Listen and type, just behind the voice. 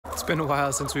been a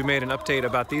while since we made an update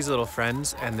about these little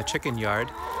friends and the chicken yard.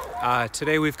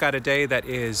 Today we've got a day that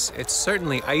it's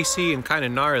certainly icy and kind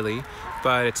of gnarly,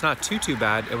 but it's not too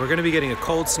bad. And we're going to be getting a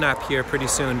cold snap here pretty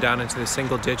soon down into the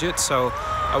single digits. So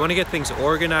I want to get things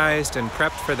organized and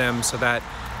prepped for them so that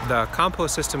the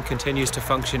compost system continues to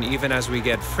function even as we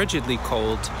get frigidly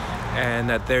cold, and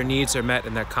that their needs are met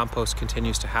and that compost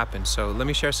continues to happen. So let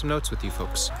me share some notes with you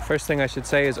folks. First thing I should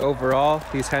say is overall,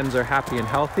 these hens are happy and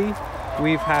healthy.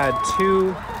 We've had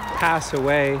 2 pass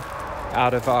away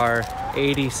out of our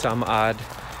 80 some odd,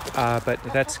 but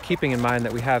that's keeping in mind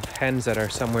that we have hens that are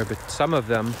somewhere, but some of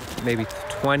them, maybe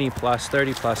 20 plus,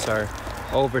 30 plus, are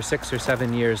over 6 or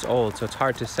 7 years old. So it's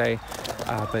hard to say,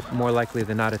 but more likely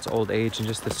than not, it's old age and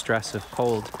just the stress of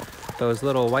cold. Those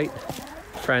little white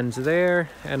friends there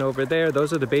and over there,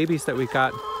 those are the babies that we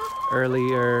got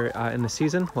earlier in the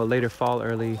season, well, later fall,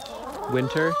 early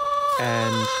winter,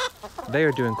 and they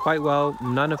are doing quite well.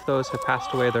 None of those have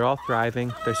passed away. They're all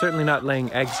thriving. They're certainly not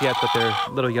laying eggs yet, but they're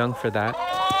a little young for that.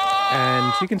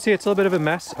 And you can see it's a little bit of a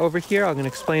mess over here. I'm going to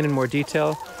explain in more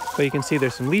detail, but you can see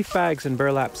there's some leaf bags and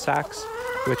burlap sacks,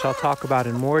 which I'll talk about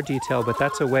in more detail, but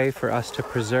that's a way for us to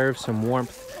preserve some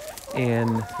warmth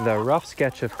in the rough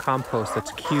sketch of compost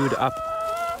that's queued up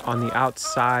on the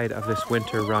outside of this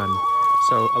winter run.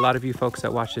 So a lot of you folks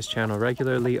that watch this channel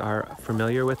regularly are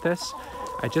familiar with this.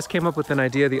 I just came up with an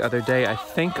idea the other day. I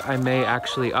think I may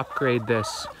actually upgrade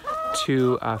this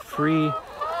to a free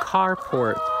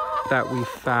carport that we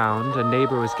found a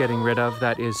neighbor was getting rid of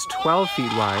that is 12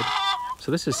 feet wide.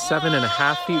 So this is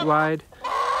 7.5 feet wide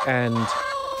and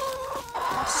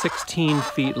 16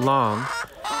 feet long.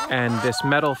 And this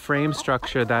metal frame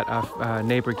structure that a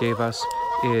neighbor gave us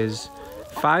is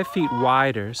 5 feet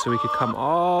wider, so we could come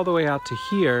all the way out to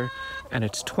here, and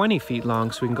it's 20 feet long,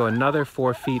 so we can go another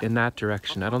 4 feet in that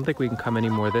direction. I don't think we can come any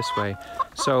more this way.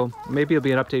 So maybe it'll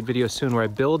be an update video soon where I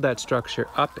build that structure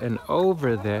up and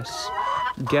over this,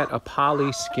 get a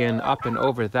poly skin up and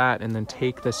over that, and then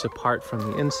take this apart from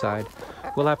the inside.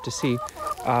 We'll have to see.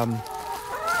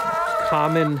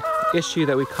 Common issue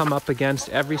that we come up against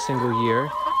every single year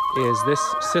is this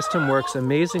system works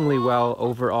amazingly well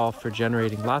overall for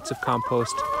generating lots of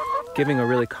compost, giving a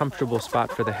really comfortable spot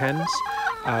for the hens.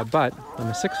 But I'm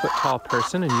a 6 foot tall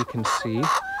person, and you can see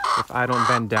if I don't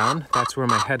bend down, that's where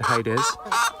my head height is.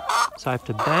 So I have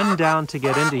to bend down to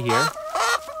get into here.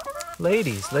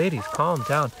 Ladies, calm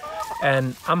down.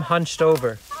 And I'm hunched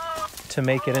over to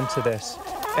make it into this.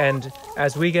 And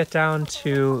as we get down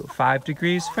to 5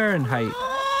 degrees Fahrenheit,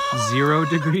 0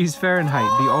 degrees Fahrenheit,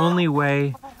 the only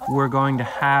way we're going to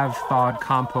have thawed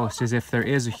compost is if there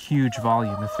is a huge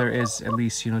volume, if there is at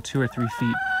least 2 or 3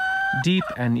 feet deep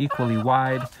and equally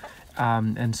wide,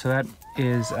 and so that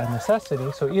is a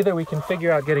necessity. So either we can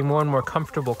figure out getting more and more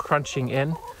comfortable crunching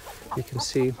in. You can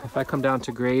see if I come down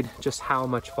to grade just how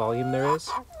much volume there is.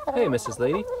 Hey, Mrs.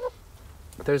 Lady,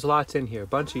 there's lots in here, a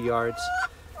bunch of yards.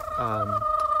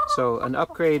 So an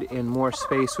upgrade in more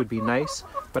space would be nice,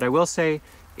 but I will say,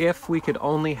 if we could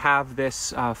only have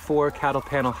this 4 cattle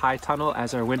panel high tunnel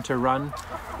as our winter run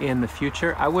in the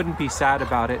future, I wouldn't be sad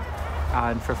about it.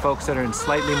 And for folks that are in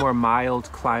slightly more mild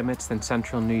climates than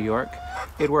central New York,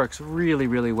 it works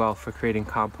really well for creating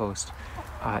compost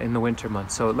in the winter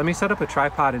months. So let me set up a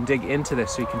tripod and dig into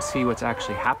this so you can see what's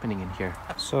actually happening in here.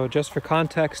 So just for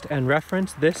context and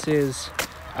reference, this is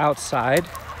outside.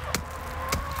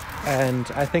 And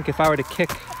I think if I were to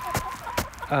kick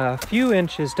a few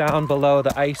inches down below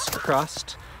the ice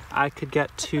crust, I could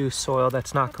get to soil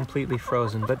that's not completely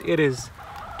frozen, but it is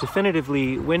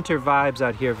definitively winter vibes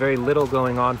out here, very little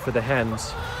going on for the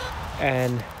hens.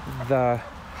 And the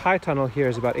high tunnel here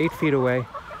is about 8 feet away.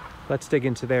 Let's dig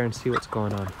into there and see what's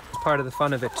going on. Part of the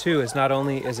fun of it too is not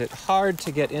only is it hard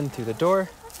to get in through the door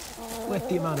with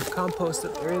the amount of compost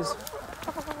that there is,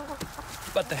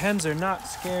 but the hens are not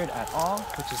scared at all,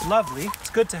 which is lovely. It's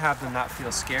good to have them not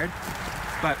feel scared.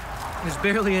 But there's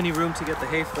barely any room to get the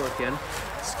hay fork in.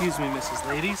 Excuse me, Mrs.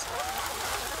 Ladies.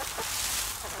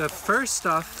 The first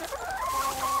stuff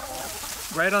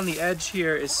right on the edge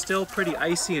here is still pretty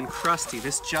icy and crusty.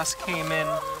 This just came in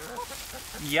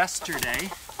yesterday,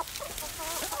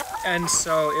 and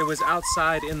so it was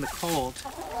outside in the cold.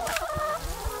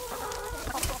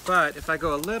 But if I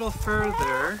go a little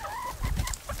further,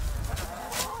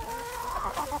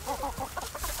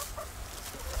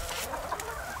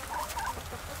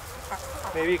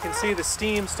 maybe you can see the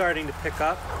steam starting to pick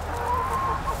up.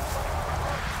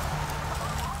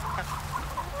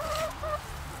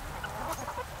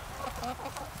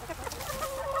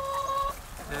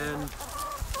 And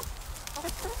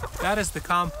that is the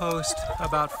compost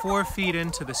about 4 feet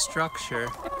into the structure.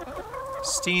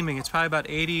 steaming. It's probably about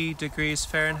 80 degrees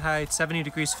Fahrenheit, 70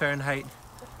 degrees Fahrenheit.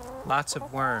 Lots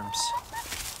of worms.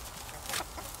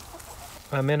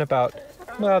 I'm in about,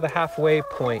 well, the halfway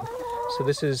point. So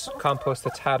this is compost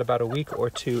that's had about a week or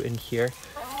two in here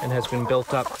and has been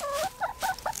built up.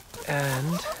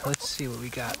 And let's see what we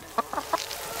got.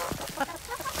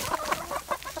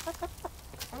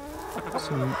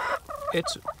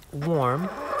 It's warm,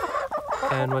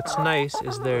 and what's nice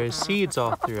is there's seeds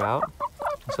all throughout.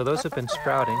 So those have been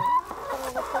sprouting.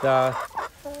 The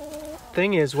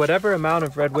thing is, whatever amount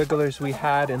of red wigglers we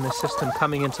had in the system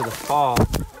coming into the fall,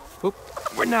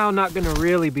 we're now not going to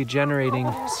really be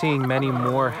seeing many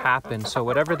more happen. So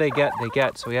whatever they get, they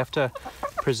get. So we have to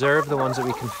preserve the ones that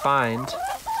we can find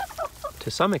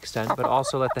to some extent, but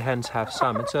also let the hens have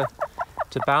some. It's a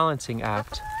balancing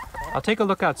act. I'll take a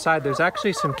look outside. There's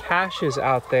actually some caches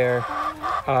out there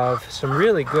of some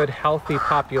really good healthy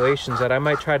populations that I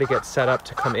might try to get set up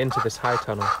to come into this high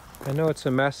tunnel. I know it's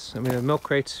a mess. I mean, the milk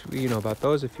crates, you know about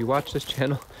those if you watch this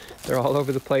channel. They're all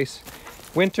over the place.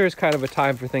 Winter is kind of a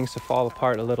time for things to fall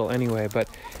apart a little anyway, but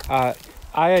I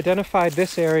identified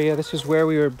this area. This is where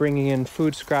we were bringing in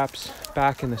food scraps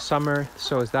back in the summer.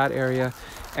 So is that area.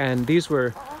 And these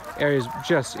were areas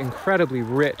just incredibly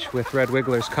rich with red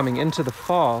wigglers coming into the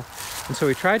fall. And so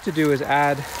we tried to do is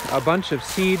add a bunch of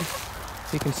seed.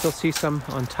 You can still see some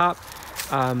on top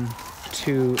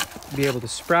to be able to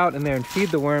sprout in there and feed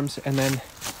the worms, and then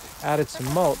added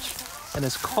some mulch. And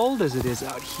as cold as it is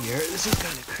out here, this is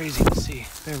kind of crazy to see.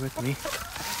 Bear with me.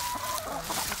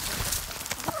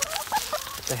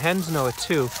 The hens know it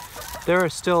too. There are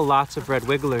still lots of red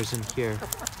wigglers in here.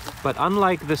 But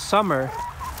unlike the summer,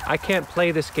 I can't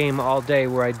play this game all day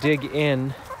where I dig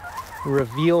in,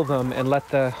 reveal them, and let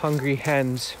the hungry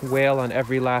hens wail on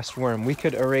every last worm. We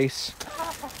could erase,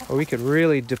 or we could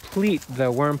really deplete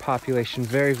the worm population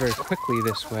very, very quickly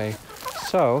this way.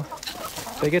 So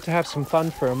they get to have some fun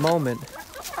for a moment,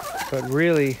 but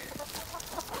really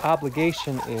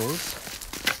obligation is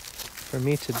for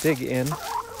me to dig in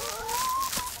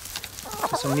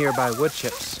to some nearby wood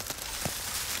chips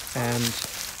and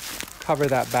cover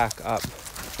that back up,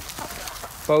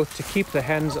 both to keep the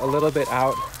hens a little bit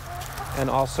out and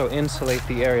also insulate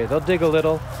the area. They'll dig a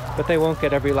little, but they won't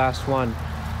get every last one.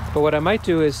 But what I might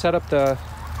do is set up the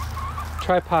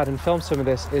tripod and film some of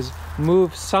this, is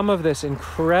move some of this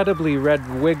incredibly red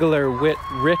wiggler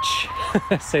rich,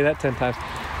 say that 10 times,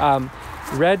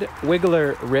 red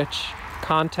wiggler rich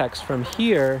context from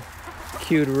here,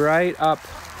 queued right up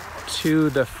to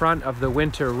the front of the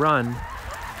winter run,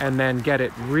 and then get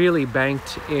it really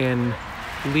banked in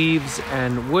leaves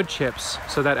and wood chips,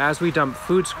 so that as we dump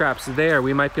food scraps there,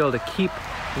 we might be able to keep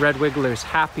red wigglers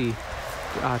happy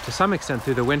to some extent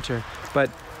through the winter. But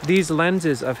these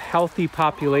lenses of healthy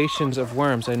populations of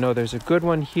worms, I know there's a good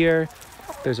one here,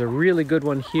 there's a really good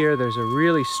one here, there's a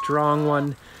really strong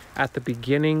one at the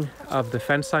beginning of the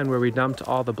fence line where we dumped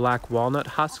all the black walnut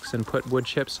husks and put wood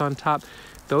chips on top.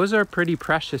 Those are pretty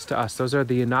precious to us. Those are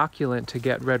the inoculant to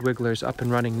get red wigglers up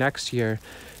and running next year.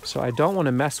 So I don't want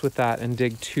to mess with that and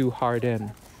dig too hard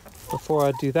in. Before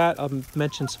I do that, I'll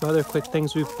mention some other quick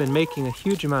things. We've been making a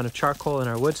huge amount of charcoal in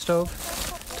our wood stove.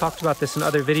 Talked about this in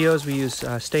other videos. We use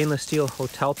stainless steel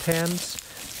hotel pans.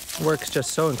 Works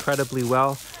just so incredibly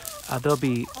well. There'll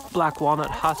be black walnut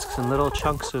husks and little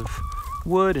chunks of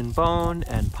wood and bone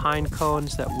and pine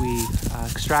cones that we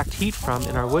extract heat from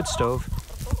in our wood stove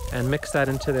and mix that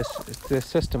into this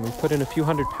system. We put in a few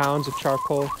 100 pounds of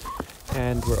charcoal,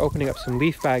 and we're opening up some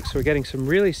leaf bags, so we're getting some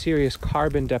really serious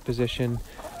carbon deposition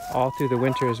all through the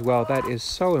winter as well. That is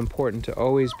so important to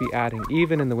always be adding,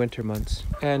 even in the winter months.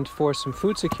 And for some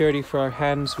food security for our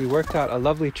hens, we worked out a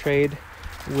lovely trade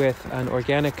with an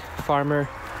organic farmer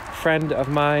friend of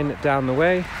mine down the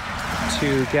way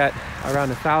to get around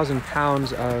 1,000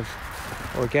 pounds of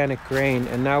organic grain.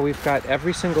 And now we've got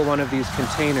every single one of these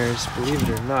containers, believe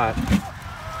it or not,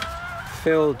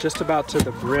 filled just about to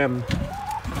the brim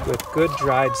with good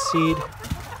dried seed.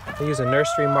 I use a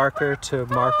nursery marker to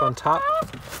mark on top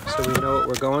so we know what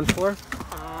we're going for.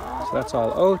 So that's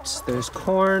all oats, there's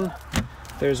corn,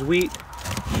 there's wheat,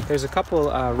 there's a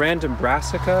couple random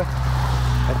brassica,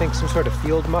 I think some sort of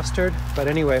field mustard. But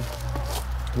anyway,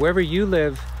 wherever you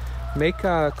live, make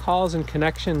calls and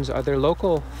connections. Are there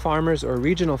local farmers or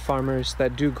regional farmers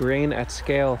that do grain at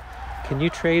scale? Can you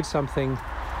trade something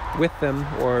with them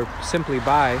or simply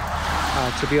buy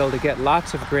to be able to get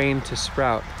lots of grain to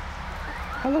sprout?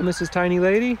 Hello, Mrs. Tiny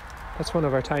Lady. That's one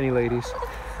of our tiny ladies.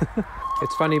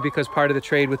 It's funny because part of the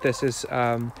trade with this is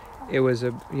it was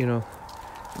a,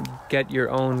 get your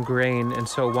own grain. And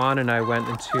so Juan and I went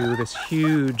into this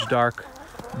huge dark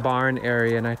barn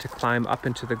area, and I had to climb up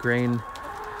into the grain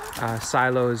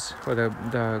silos or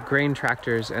the grain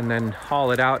tractors and then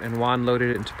haul it out, and Juan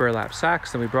loaded it into burlap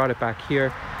sacks, and we brought it back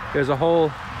here. There's a whole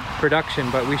production,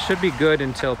 but we should be good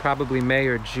until probably May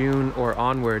or June or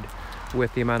onward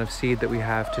with the amount of seed that we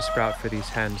have to sprout for these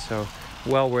hens. So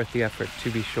well worth the effort,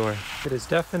 to be sure. It is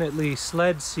definitely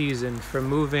sled season for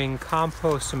moving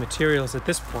compost and materials at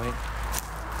this point.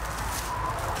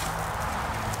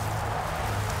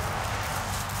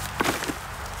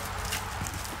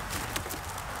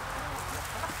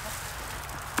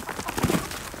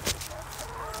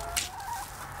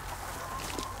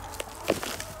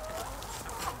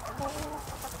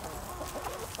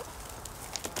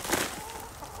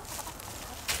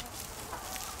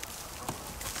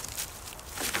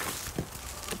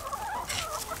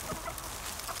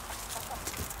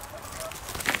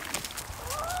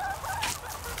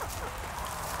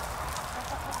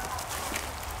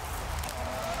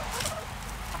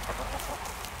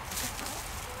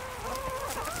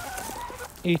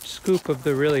 Each scoop of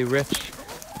the really rich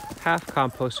half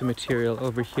composted material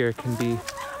over here can be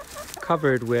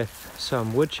covered with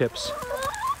some wood chips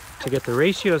to get the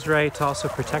ratios right, to also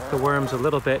protect the worms a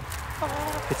little bit.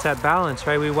 It's that balance,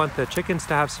 right? We want the chickens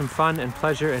to have some fun and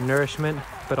pleasure and nourishment,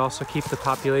 but also keep the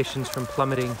populations from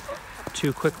plummeting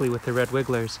too quickly with the red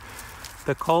wigglers.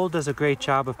 The coal does a great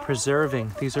job of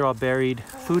preserving. These are all buried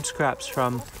food scraps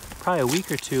from probably a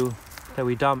week or two that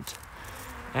we dumped.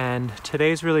 And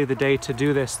today's really the day to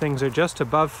do this. Things are just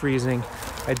above freezing.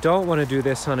 I don't want to do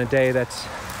this on a day that's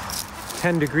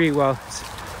 10 degrees. Well, it's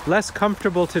less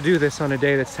comfortable to do this on a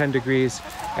day that's 10 degrees.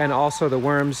 And also the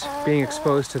worms being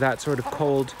exposed to that sort of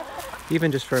cold,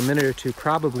 even just for a minute or two,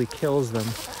 probably kills them.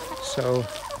 So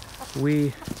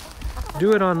we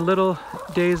do it on little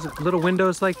days, little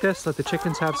windows like this, let the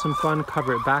chickens have some fun,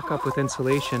 cover it back up with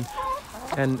insulation,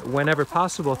 and whenever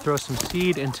possible, throw some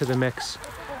seed into the mix,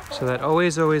 so that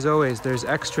always, always, always there's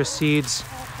extra seeds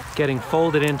getting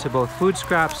folded into both food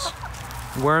scraps,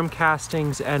 worm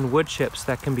castings, and wood chips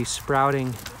that can be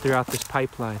sprouting throughout this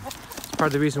pipeline. It's part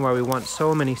of the reason why we want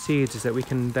so many seeds, is that we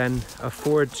can then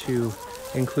afford to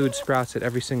include sprouts at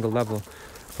every single level.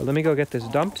 But let me go get this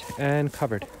dumped and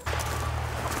covered.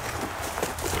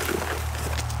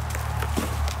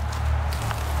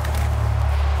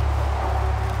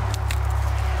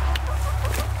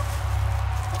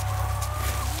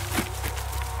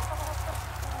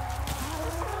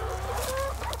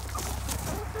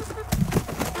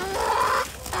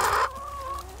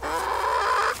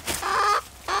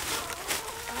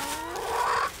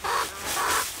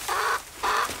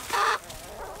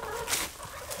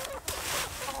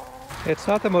 It's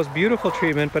not the most beautiful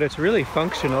treatment, but it's really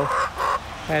functional.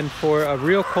 And for a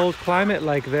real cold climate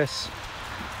like this,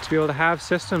 to be able to have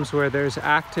systems where there's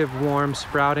active, warm,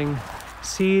 sprouting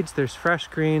seeds, there's fresh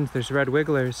greens, there's red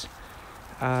wigglers,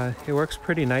 it works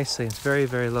pretty nicely. It's very,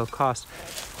 very low cost.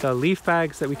 The leaf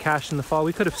bags that we cached in the fall,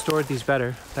 we could have stored these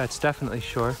better, that's definitely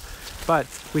sure. But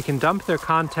we can dump their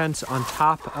contents on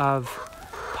top of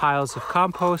piles of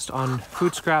compost, on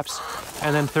food scraps,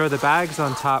 and then throw the bags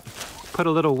on top. Put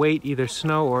a little weight, either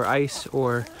snow or ice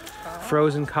or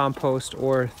frozen compost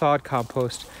or thawed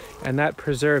compost, and that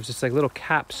preserves. It's like little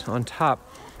caps on top.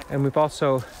 And we've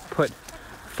also put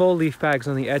full leaf bags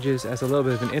on the edges as a little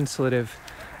bit of an insulative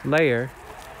layer.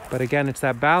 But again, it's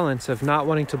that balance of not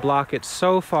wanting to block it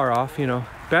so far off. You know,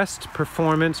 best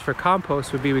performance for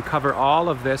compost would be we cover all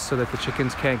of this so that the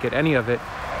chickens can't get any of it,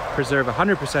 preserve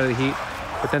 100% of the heat,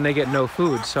 but then they get no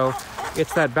food. So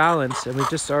it's that balance, and we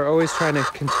just are always trying to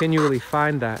continually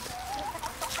find that.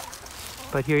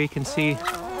 But here you can see,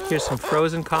 here's some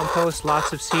frozen compost,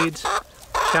 lots of seeds.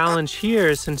 Challenge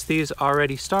here, since these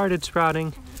already started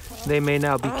sprouting, they may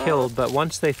now be killed, but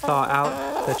once they thaw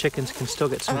out, the chickens can still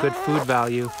get some good food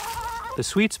value. The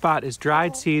sweet spot is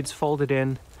dried seeds folded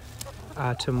in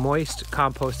to moist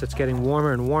compost that's getting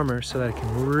warmer and warmer, so that it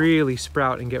can really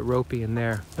sprout and get ropey in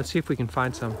there. Let's see if we can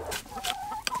find some.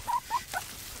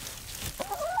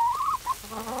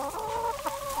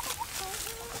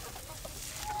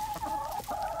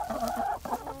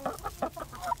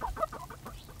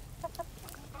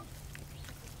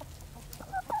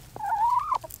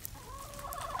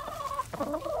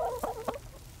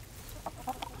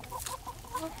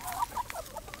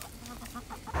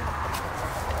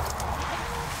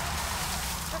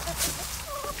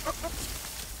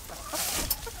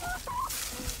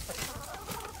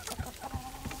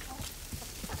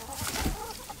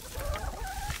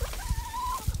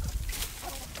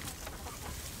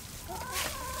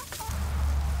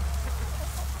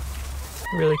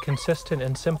 Really consistent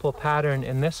and simple pattern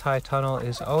in this high tunnel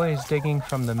is always digging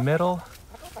from the middle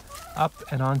up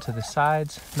and onto the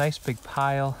sides. Nice big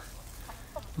pile.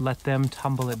 Let them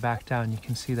tumble it back down. You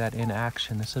can see that in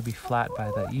action. This will be flat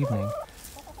by the evening.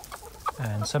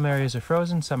 And some areas are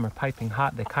frozen, some are piping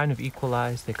hot. They kind of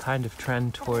equalize, they kind of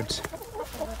trend towards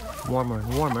warmer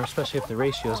and warmer, especially if the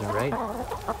ratios are right.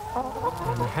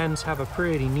 And the hens have a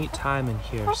pretty neat time in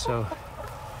here. So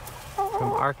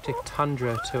from Arctic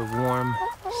tundra to warm,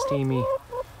 steamy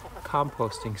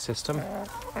composting system.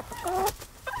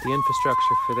 The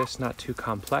infrastructure for this not too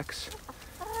complex.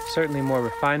 Certainly more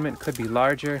refinement, could be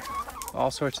larger.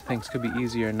 All sorts of things could be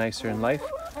easier and nicer in life,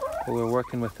 but we're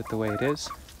working with it the way it is.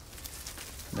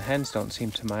 And the hens don't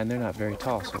seem to mind. They're not very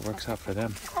tall, so it works out for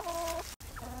them.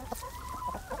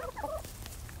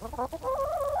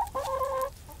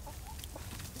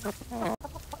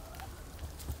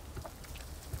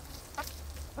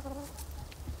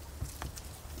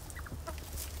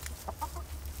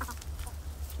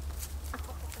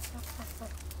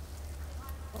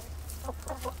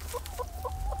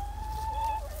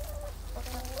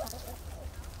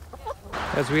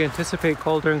 As we anticipate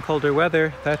colder and colder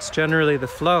weather, that's generally the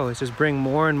flow, is just bring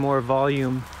more and more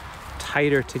volume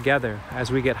tighter together. As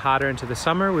we get hotter into the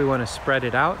summer, we want to spread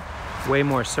it out. Way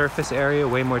more surface area,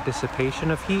 way more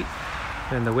dissipation of heat.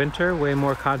 In the winter, way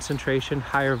more concentration,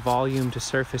 higher volume to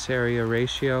surface area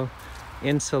ratio.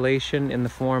 Insulation in the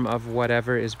form of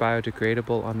whatever is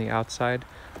biodegradable on the outside.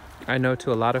 I know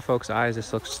to a lot of folks' eyes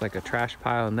this looks like a trash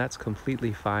pile, and that's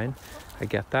completely fine. I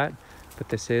get that. But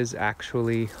this is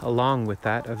actually, along with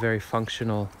that, a very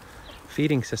functional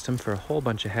feeding system for a whole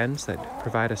bunch of hens that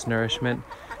provide us nourishment,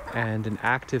 and an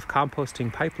active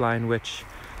composting pipeline, which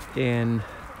in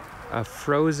a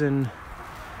frozen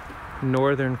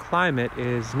northern climate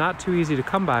is not too easy to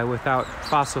come by without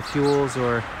fossil fuels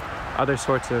or other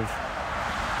sorts of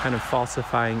kind of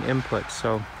falsifying inputs.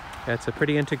 So it's a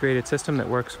pretty integrated system that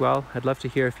works well. I'd love to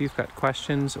hear if you've got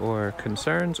questions or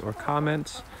concerns or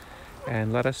comments,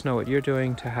 and let us know what you're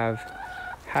doing to have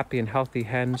happy and healthy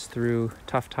hens through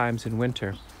tough times in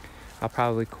winter. I'll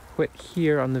probably quit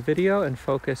here on the video and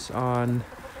focus on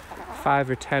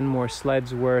 5 or 10 more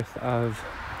sleds worth of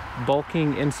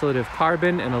bulking insulative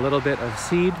carbon and a little bit of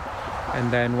seed.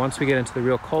 And then once we get into the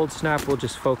real cold snap, we'll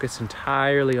just focus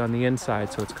entirely on the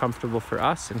inside so it's comfortable for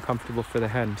us and comfortable for the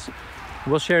hens.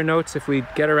 We'll share notes if we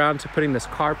get around to putting this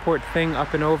carport thing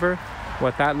up and over.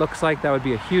 What that looks like, that would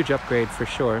be a huge upgrade for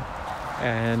sure.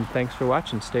 And thanks for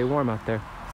watching. Stay warm out there.